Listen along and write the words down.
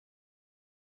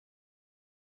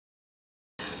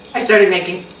I started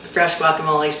making fresh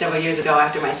guacamole several years ago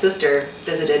after my sister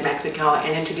visited Mexico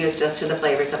and introduced us to the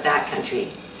flavors of that country.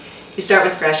 You start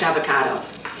with fresh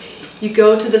avocados. You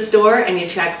go to the store and you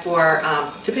check for,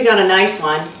 to pick out a nice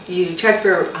one, you check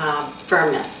for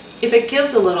firmness. If it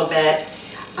gives a little bit,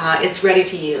 it's ready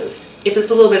to use. If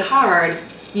it's a little bit hard,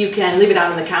 you can leave it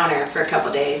out on the counter for a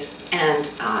couple days and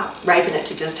ripen it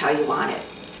to just how you want it.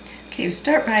 Okay, you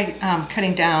start by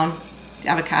cutting down the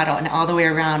avocado, and all the way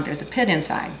around there's a pit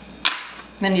inside.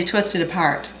 Then you twist it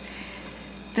apart.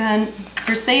 Then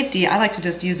for safety, I like to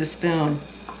just use a spoon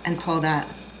and pull that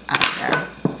out of there.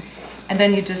 And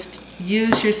then you just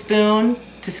use your spoon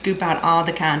to scoop out all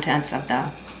the contents of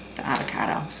the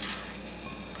avocado.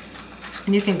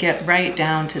 And you can get right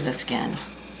down to the skin.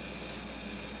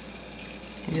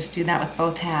 And just do that with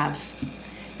both halves.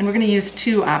 And we're going to use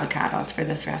 2 avocados for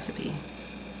this recipe.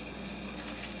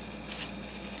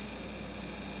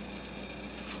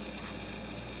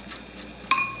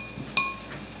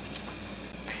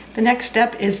 The next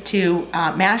step is to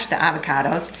mash the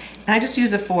avocados, and I just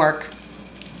use a fork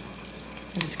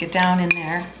and just get down in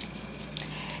there.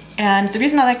 And the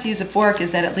reason I like to use a fork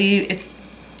is that it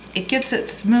gets it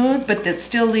smooth, but it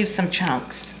still leaves some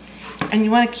chunks. And you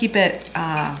want to keep it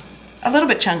a little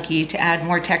bit chunky to add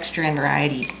more texture and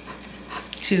variety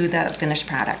to the finished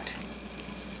product.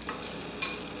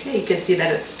 Okay, you can see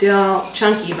that it's still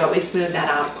chunky, but we smoothed that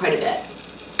out quite a bit.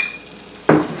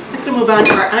 Next we'll move on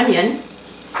to our onion.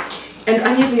 And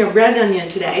I'm using a red onion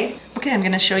today. Okay, I'm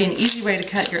going to show you an easy way to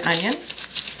cut your onion.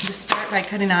 Just start by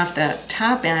cutting off the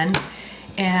top end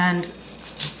and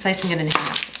slicing it in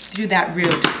half through that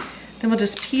root. Then we'll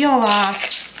just peel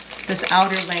off this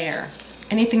outer layer.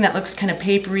 Anything that looks kind of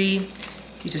papery,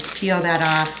 you just peel that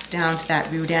off down to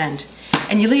that root end.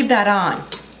 And you leave that on.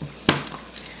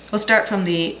 We'll start from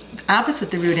the opposite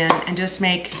the root end and just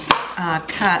make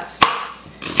cuts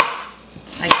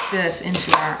like this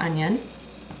into our onion.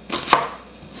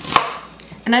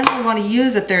 And I'm going to want to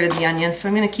use 1/3 of the onion, so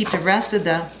I'm going to keep the rest of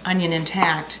the onion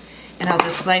intact, and I'll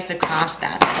just slice across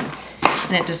that end.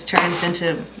 And it just turns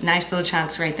into nice little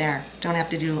chunks right there. Don't have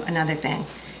to do another thing.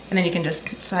 And then you can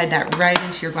just slide that right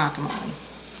into your guacamole.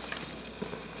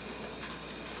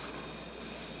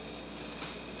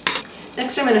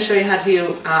 Next I'm going to show you how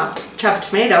to chop a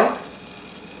tomato.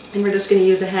 And we're just going to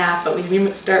use a half, but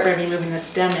we start by removing the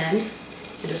stem end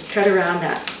and just cut around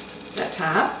that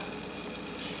top.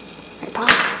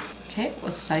 Okay,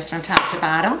 we'll slice from top to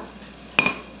bottom.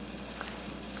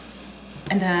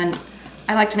 And then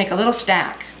I like to make a little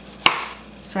stack.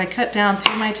 So I cut down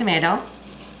through my tomato,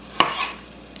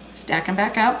 stack them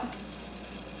back up.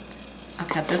 I'll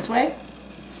cut this way.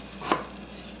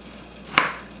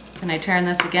 Then I turn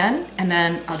this again, and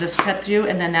then I'll just cut through,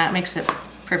 and then that makes a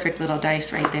perfect little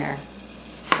dice right there.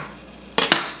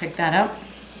 Just pick that up,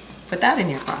 put that in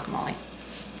your guacamole.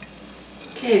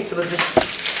 Okay, so we'll just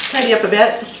tidy up a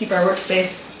bit, keep our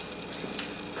workspace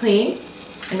clean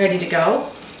and ready to go.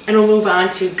 And we'll move on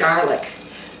to garlic.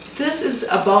 This is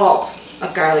a bulb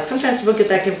of garlic. Sometimes people get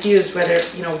that confused whether,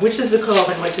 which is the clove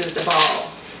and which is the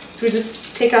bulb. So we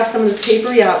just take off some of this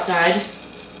papery outside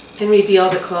and reveal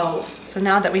the clove. So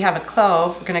now that we have a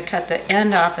clove, we're going to cut the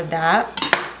end off of that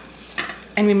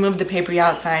and remove the papery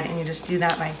outside, and you just do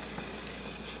that by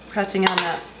pressing on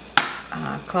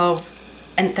the clove,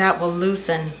 and that will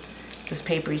loosen this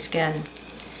papery skin.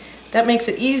 That makes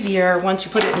it easier once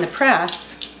you put it in the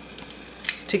press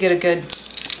to get a good,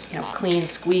 clean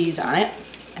squeeze on it.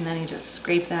 And then you just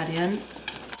scrape that in,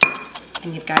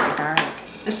 and you've got your garlic.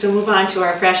 So we'll move on to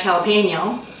our fresh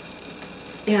jalapeno.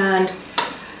 And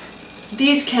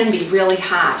these can be really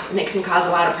hot, and it can cause a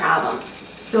lot of problems.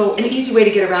 So an easy way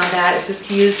to get around that is just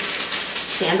to use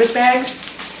sandwich bags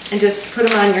and just put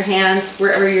them on your hands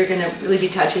wherever you're going to really be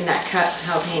touching that cut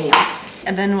jalapeno.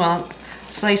 And then we'll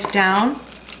slice down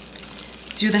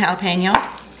through the jalapeno.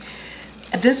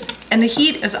 And the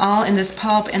heat is all in this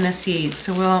pulp and the seeds,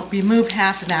 so we'll remove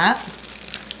half of that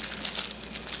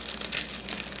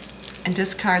and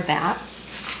discard that.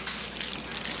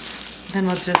 Then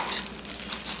we'll just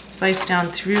slice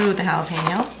down through the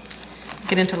jalapeno,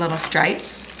 get into little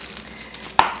stripes,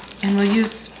 and we'll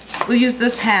use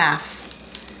this half.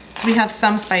 So we have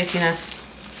some spiciness,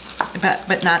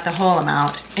 but not the whole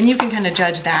amount. And you can kind of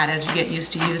judge that as you get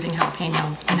used to using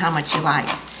jalapeno and how much you like.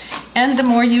 And the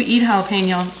more you eat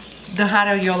jalapeno, the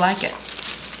hotter you'll like it.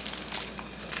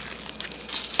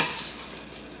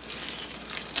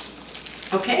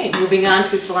 Okay, moving on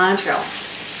to cilantro.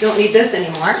 Don't need this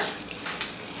anymore.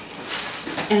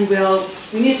 And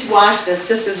we need to wash this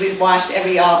just as we've washed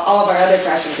all of our other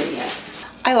fresh ingredients.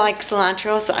 I like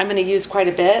cilantro, so I'm going to use quite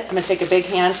a bit. I'm going to take a big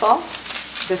handful,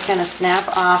 just gonna snap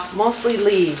off mostly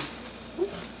leaves.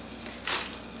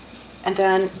 And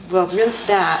then we'll rinse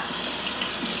that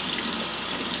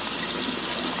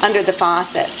under the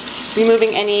faucet, removing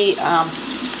any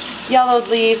yellowed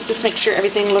leaves. Just make sure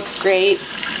everything looks great,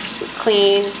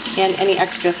 clean, and any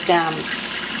extra stems.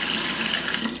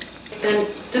 Then,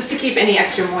 just to keep any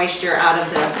extra moisture out of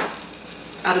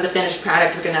the finished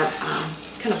product, we're gonna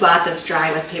kind of blot this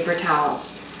dry with paper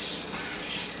towels.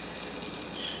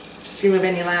 Just remove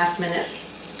any last minute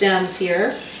stems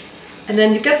here. And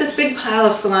then you've got this big pile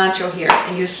of cilantro here,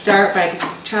 and you start by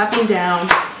chopping down.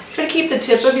 Try to keep the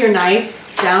tip of your knife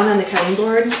down on the cutting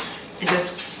board and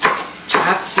just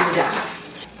chop through down.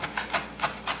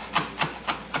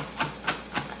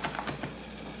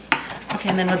 Okay,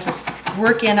 and then we'll just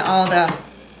work in all the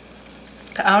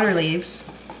outer leaves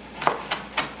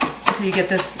until you get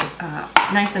this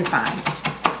nice and fine.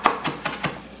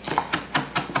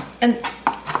 And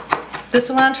the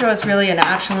cilantro is really an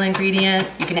optional ingredient.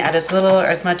 You can add as little or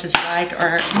as much as you like,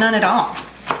 or none at all.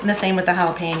 And the same with the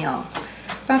jalapeno.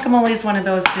 Guacamole is one of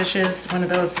those dishes, one of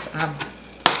those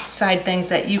side things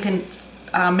that you can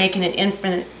make in an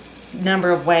infinite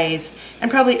number of ways,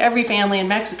 and probably every family in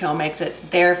Mexico makes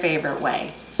it their favorite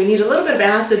way. We need a little bit of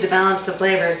acid to balance the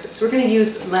flavors, so we're going to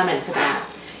use lemon for that.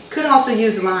 Could also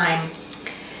use lime,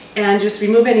 and just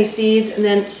remove any seeds. And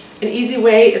then an easy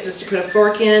way is just to put a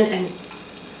fork in and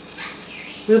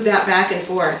move that back and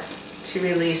forth to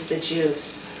release the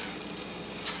juice.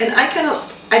 And I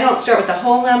don't start with the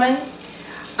whole lemon.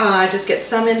 I just get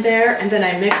some in there, and then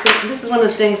I mix it. This is one of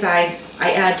the things I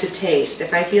add to taste.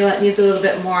 If I feel it needs a little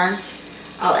bit more,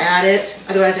 I'll add it.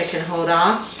 Otherwise, I can hold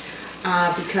off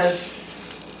because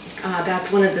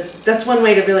that's one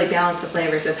way to really balance the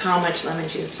flavors, is how much lemon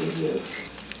juice you use.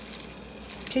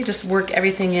 Okay, just work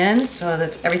everything in so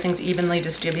that everything's evenly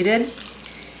distributed.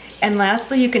 And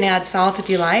lastly, you can add salt if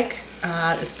you like.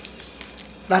 A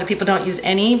lot of people don't use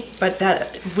any, but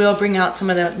that will bring out some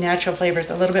of the natural flavors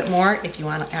a little bit more if you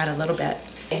want to add a little bit.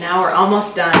 Okay, now we're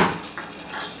almost done.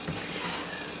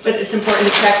 But it's important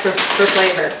to check for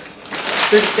flavor.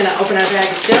 We're just going to open our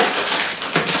bag of chips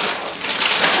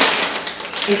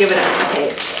and give it a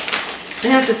taste. I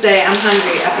have to say, I'm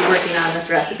hungry after working on this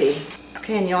recipe.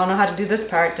 Okay, and you all know how to do this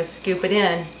part. Just scoop it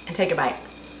in and take a bite.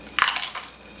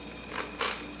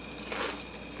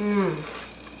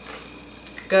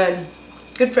 Good.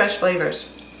 Good fresh flavors.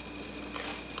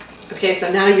 Okay,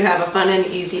 so now you have a fun and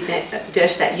easy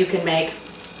dish that you can make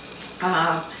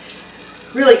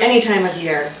really any time of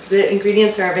year. The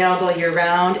ingredients are available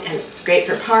year-round, and it's great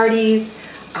for parties,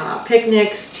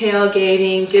 picnics,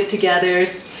 tailgating,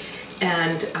 get-togethers,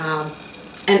 and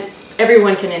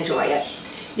everyone can enjoy it.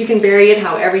 You can vary it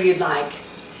however you'd like.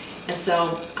 And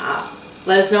so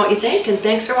let us know what you think, and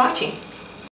thanks for watching.